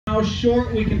how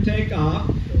short we can take off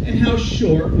and how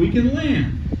short we can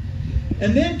land.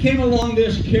 And then came along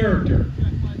this character.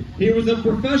 He was a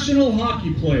professional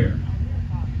hockey player.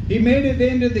 He made it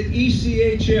into the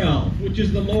ECHL, which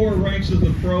is the lower ranks of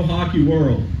the pro hockey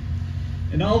world.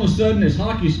 And all of a sudden, his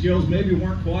hockey skills maybe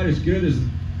weren't quite as good as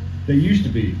they used to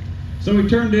be. So he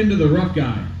turned into the rough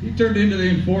guy. He turned into the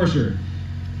enforcer.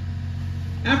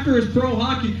 After his pro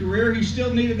hockey career, he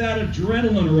still needed that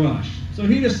adrenaline rush. So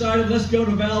he decided, let's go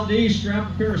to Valdez, strap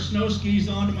a pair of snow skis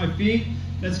onto my feet.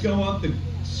 Let's go up the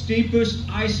steepest,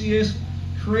 iciest,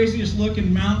 craziest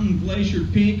looking mountain glacier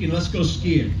peak, and let's go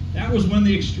skiing. That was when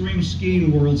the extreme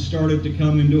skiing world started to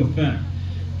come into effect.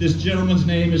 This gentleman's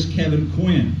name is Kevin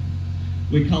Quinn.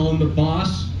 We call him the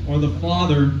boss or the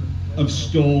father of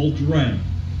STOL Drag.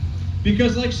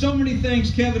 Because like so many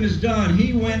things Kevin has done,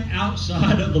 he went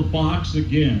outside of the box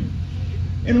again.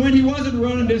 And when he wasn't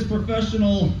running his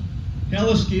professional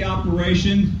heli-ski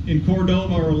operation in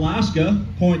Cordova, Alaska,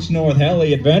 Points North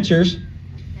Heli Adventures,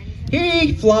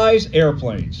 he flies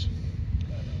airplanes.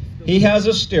 He has a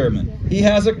Stearman. He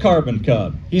has a Carbon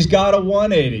Cub. He's got a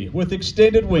 180 with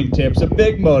extended wingtips, a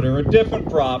big motor, a different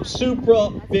prop,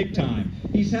 Supra big time.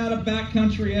 He's had a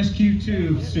backcountry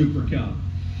SQ2 Super Cub.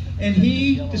 And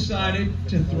he decided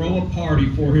to throw a party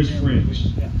for his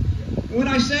friends. When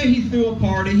I say he threw a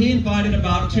party, he invited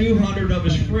about 200 of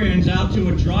his friends out to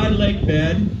a dry lake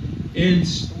bed in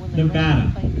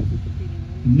Nevada,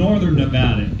 northern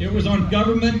Nevada. It was on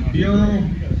government bureau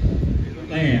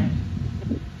land.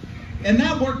 And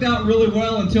that worked out really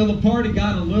well until the party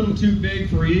got a little too big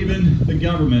for even the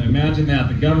government. Imagine that,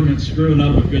 the government screwing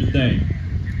up a good thing.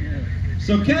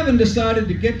 So Kevin decided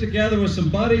to get together with some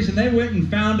buddies, and they went and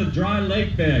found a dry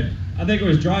lake bed. I think it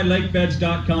was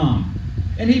drylakebeds.com.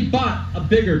 And he bought a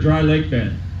bigger dry lake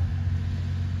bed.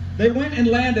 They went and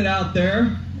landed out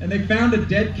there, and they found a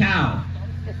dead cow.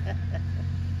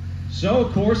 So,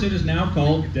 of course, it is now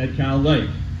called Dead Cow Lake.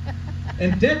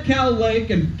 And Dead Cow Lake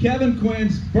and Kevin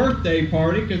Quinn's birthday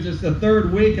party, because it's the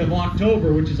third week of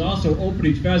October, which is also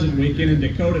opening pheasant weekend, and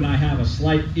Dakota and I have a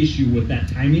slight issue with that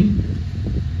timing.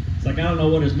 It's like, I don't know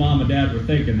what his mom and dad were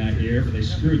thinking that year, but they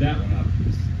screwed that one up.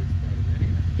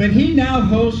 But he now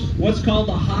hosts what's called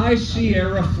the High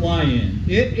Sierra Fly-In.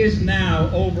 It is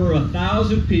now over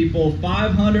 1,000 people,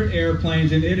 500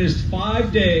 airplanes, and it is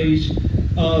 5 days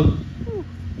of,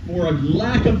 for a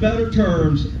lack of better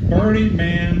terms, Burning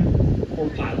Man for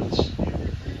pilots.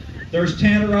 There's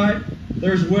tannerite,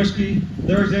 there's whiskey,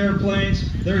 there's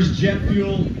airplanes, there's jet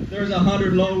fuel, there's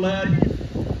 100 low lead.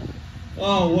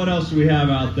 Oh, what else do we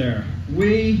have out there?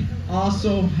 We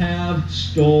also have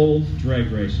STOL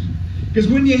Drag Racing. Because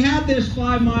when you had this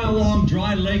 5-mile-long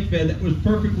dry lake bed that was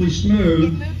perfectly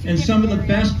smooth and some of the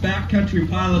best backcountry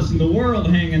pilots in the world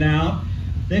hanging out,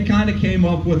 they kind of came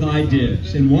up with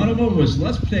ideas. And one of them was,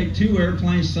 let's take 2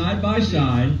 airplanes side by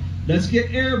side, let's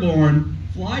get airborne,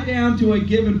 fly down to a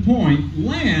given point,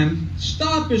 land,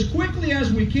 stop as quickly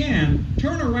as we can,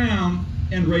 turn around,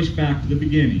 and race back to the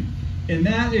beginning. And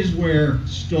that is where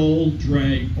STOL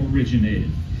Drag originated.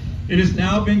 It has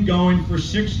now been going for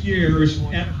 6 years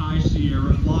at High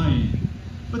Sierra Fly-In.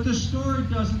 But the story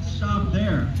doesn't stop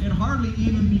there. It hardly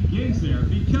even begins there,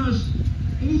 because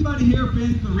anybody here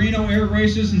been to the Reno Air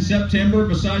Races in September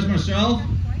besides myself?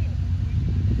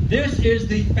 This is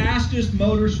the fastest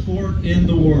motorsport in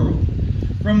the world.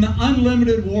 From the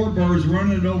unlimited warbirds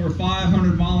running at over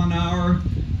 500 mile an hour,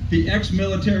 the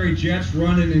ex-military jets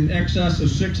running in excess of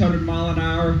 600 mile an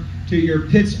hour, to your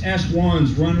Pitts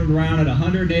S1s running around at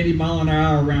 180 mile an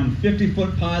hour around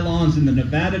 50-foot pylons in the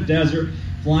Nevada desert,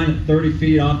 flying at 30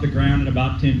 feet off the ground and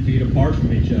about 10 feet apart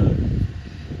from each other.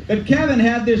 But Kevin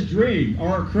had this dream,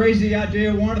 or a crazy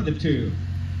idea, one of the two.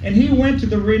 And he went to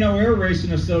the Reno Air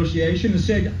Racing Association and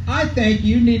said, I think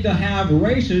you need to have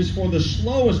races for the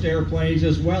slowest airplanes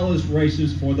as well as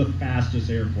races for the fastest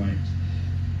airplanes.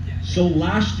 So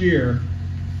last year,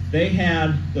 they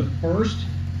had the first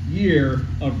year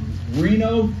of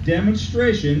Reno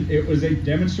demonstration. It was a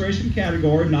demonstration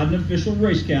category, not an official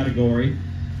race category,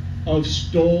 of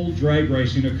STOL Drag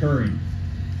Racing occurring.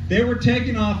 They were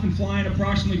taking off and flying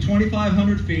approximately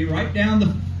 2,500 feet right down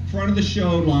the front of the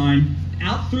show line,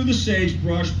 out through the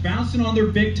sagebrush, bouncing on their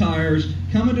big tires,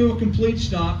 coming to a complete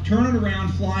stop, turning around,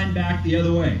 flying back the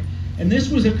other way. And this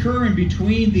was occurring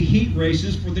between the heat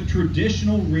races for the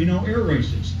traditional Reno Air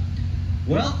Races.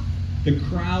 Well, the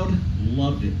crowd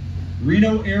loved it.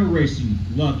 Reno Air Racing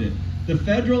loved it. The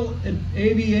Federal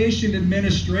Aviation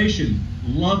Administration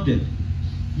loved it.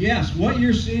 Yes, what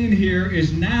you're seeing here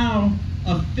is now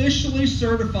officially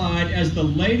certified as the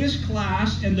latest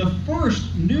class and the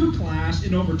first new class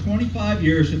in over 25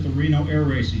 years at the Reno Air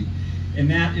Racing. and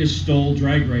that is STOL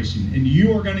Drag Racing. And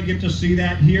you are going to get to see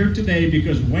that here today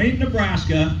because Wayne,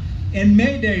 Nebraska, and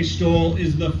Mayday STOL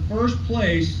is the first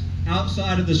place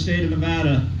outside of the state of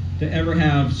Nevada to ever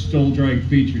have STOL Drag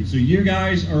featured. So you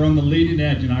guys are on the leading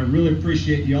edge, and I really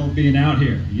appreciate y'all being out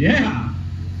here. Yeah!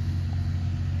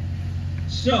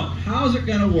 So, how's it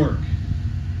going to work?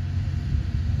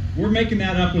 We're making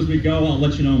that up as we go. I'll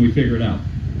let you know when we figure it out.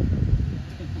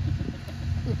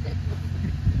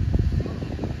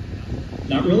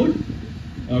 Not really?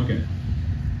 Okay.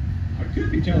 I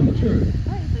could be telling the truth.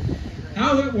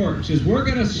 How it works is we're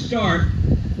going to start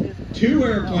 2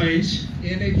 airplanes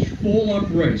in a full-up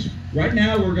race. Right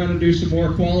now we're going to do some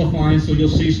more qualifying, so you'll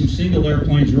see some single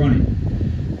airplanes running.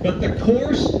 But the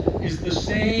course is the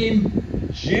same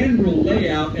general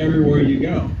layout everywhere you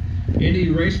go. Any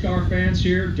race car fans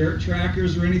here, dirt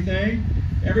trackers or anything?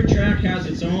 Every track has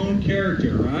its own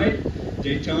character, right?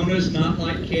 Daytona's not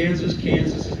like Kansas,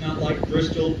 Kansas is not like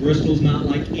Bristol, Bristol's not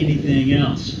like anything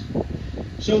else.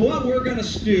 So what we're going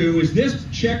to do is this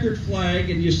checkered flag,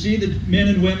 and you see the men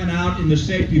and women out in the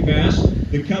safety vests,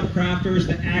 the Cub Crafters,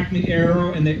 the Acme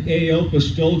Aero, and the AOPA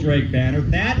STOL Drag banner.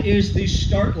 That is the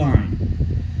start line.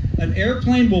 An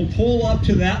airplane will pull up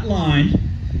to that line.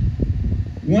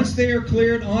 Once they are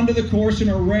cleared onto the course and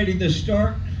are ready, the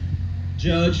start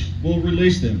judge will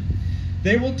release them.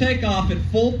 They will take off at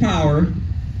full power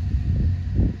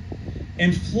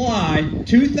and fly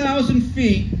 2,000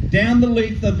 feet down the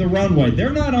length of the runway.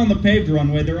 They're not on the paved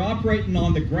runway. They're operating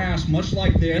on the grass, much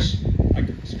like this. Like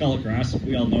scarlet grass,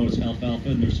 we all know it's alfalfa,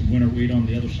 and there's some winter wheat on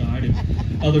the other side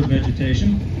and other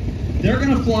vegetation. They're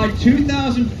going to fly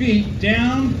 2,000 feet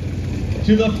down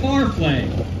to the far flag.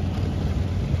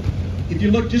 If you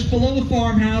look just below the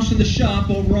farmhouse and the shop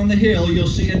over on the hill, you'll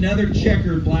see another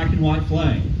checkered black and white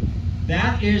flag.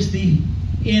 That is the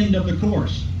end of the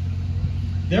course.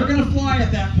 They're going to fly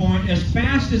at that point as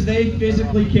fast as they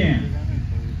physically can.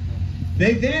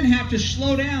 They then have to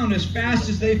slow down as fast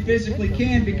as they physically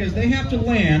can because they have to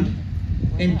land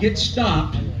and get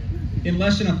stopped in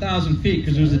less than 1,000 feet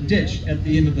because there's a ditch at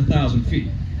the end of the 1,000 feet.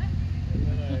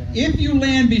 If you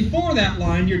land before that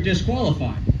line, you're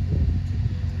disqualified.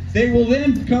 They will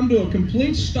then come to a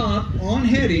complete stop on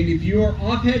heading. If you are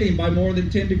off heading by more than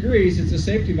 10 degrees, it's a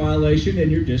safety violation and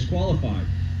you're disqualified.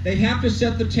 They have to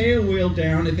set the tail wheel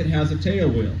down if it has a tail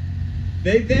wheel.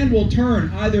 They then will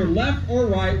turn either left or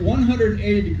right,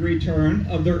 180-degree turn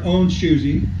of their own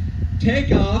choosing,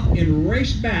 take off and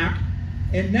race back,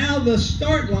 and now the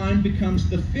start line becomes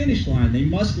the finish line. They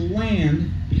must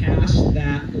land past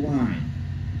that line.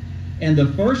 And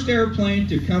the first airplane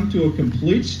to come to a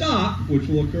complete stop, which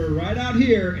will occur right out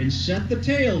here, and set the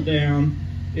tail down,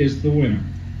 is the winner.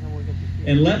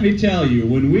 And let me tell you,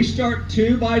 when we start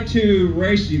 2x2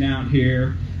 racing out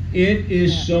here, it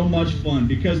is so much fun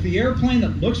because the airplane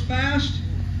that looks fast,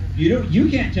 you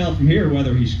can't tell from here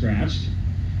whether he's scratched.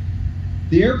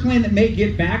 The airplane that may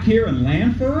get back here and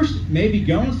land first may be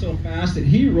going so fast that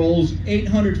he rolls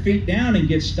 800 feet down and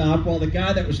gets stopped, while the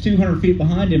guy that was 200 feet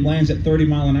behind him lands at 30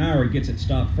 miles an hour and gets it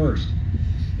stopped first.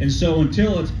 And so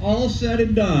until it's all said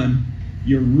and done,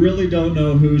 you really don't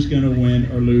know who's going to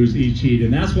win or lose each heat,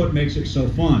 and that's what makes it so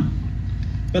fun.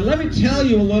 But let me tell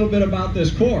you a little bit about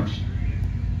this course.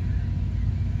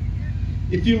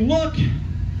 If you look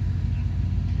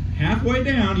halfway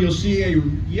down, you'll see a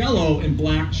yellow and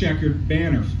black checkered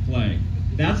banner flag.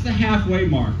 That's the halfway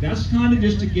mark. That's kind of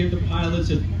just to give the pilots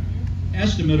an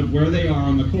estimate of where they are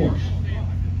on the course.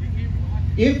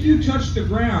 If you touch the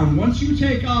ground, once you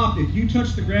take off, if you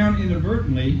touch the ground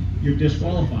inadvertently, you're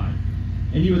disqualified.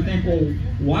 And you would think, well,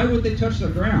 why would they touch the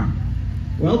ground?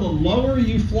 Well, the lower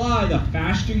you fly, the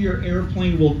faster your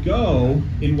airplane will go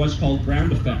in what's called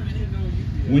ground effect.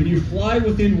 When you fly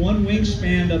within one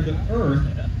wingspan of the earth,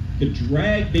 the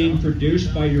drag being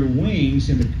produced by your wings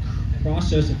in the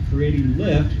process of creating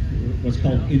lift, what's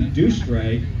called induced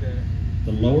drag,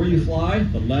 the lower you fly,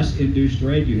 the less induced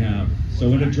drag you have.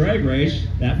 So in a drag race,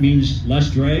 that means less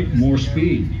drag, more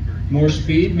speed. More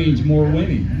speed means more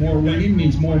winning. More winning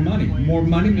means more money. More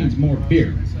money means more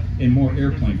beer and more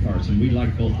airplane parts, and we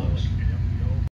like both those.